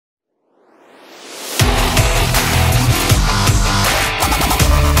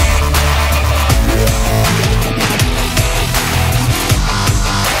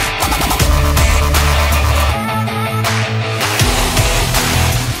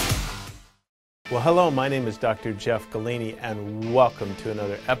Well, hello, my name is Dr. Jeff Golini, and welcome to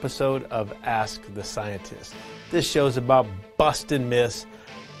another episode of Ask the Scientist. This show is about busting myths,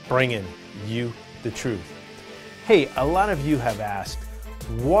 bringing you the truth. Hey, a lot of you have asked,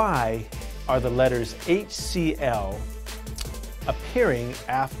 why are the letters HCL appearing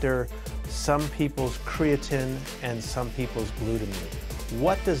after some people's creatine and some people's glutamine?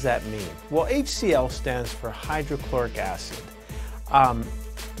 What does that mean? Well, HCL stands for hydrochloric acid.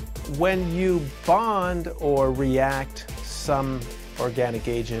 When you bond or react some organic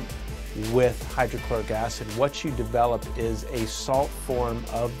agent with hydrochloric acid, what you develop is a salt form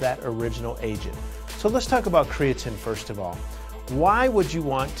of that original agent. So let's talk about creatine first of all. Why would you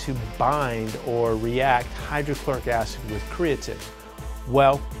want to bind or react hydrochloric acid with creatine?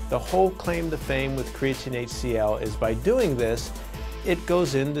 Well, the whole claim to fame with creatine HCl is by doing this, it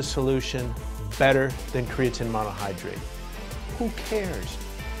goes into solution better than creatine monohydrate. Who cares?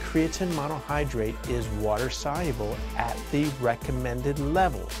 Creatine monohydrate is water soluble at the recommended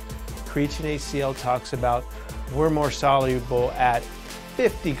levels. Creatine HCl talks about we're more soluble at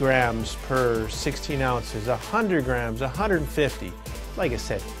 50 grams per 16 ounces, 100 grams, 150. Like I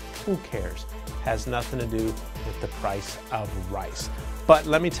said, who cares? Has nothing to do with the price of rice. But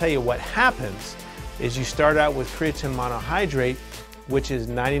let me tell you what happens is you start out with creatine monohydrate, which is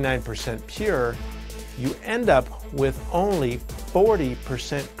 99% pure. You end up with only 40%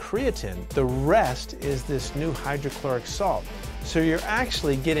 creatine. The rest is this new hydrochloric salt. So you're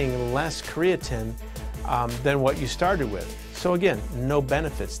actually getting less creatine than what you started with. So again, no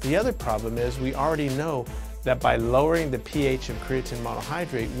benefits. The other problem is we already know that by lowering the pH of creatine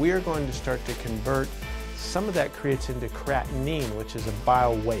monohydrate, we are going to start to convert some of that creatine to creatinine, which is a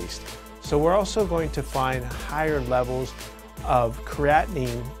bile waste. So we're also going to find higher levels of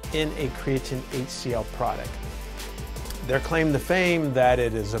creatinine in a creatine HCl product. Their claim to fame that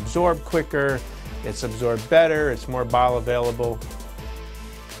it is absorbed quicker, it's absorbed better, it's more bioavailable,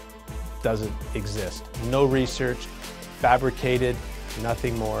 doesn't exist. No research, fabricated,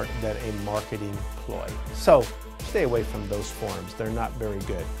 nothing more than a marketing ploy. So stay away from those forms, they're not very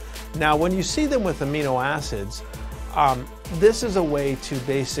good. Now when you see them with amino acids, this is a way to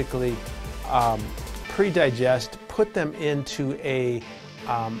basically pre-digest, put them into a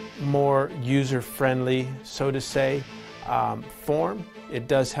more user-friendly, so to say, form. It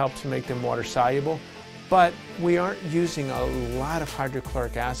does help to make them water soluble, but we aren't using a lot of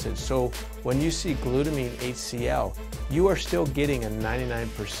hydrochloric acid. So when you see glutamine HCl, you are still getting a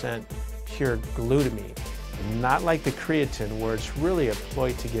 99% pure glutamine, not like the creatine where it's really a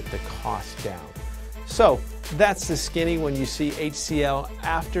ploy to get the cost down. So that's the skinny when you see HCl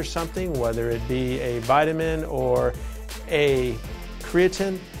after something, whether it be a vitamin or a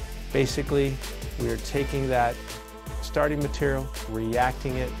creatine. Basically, we are taking that starting material,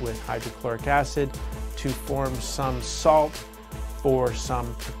 reacting it with hydrochloric acid to form some salt for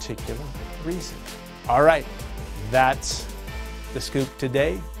some particular reason. All right, that's the scoop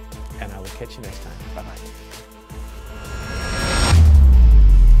today, and I will catch you next time. Bye-bye.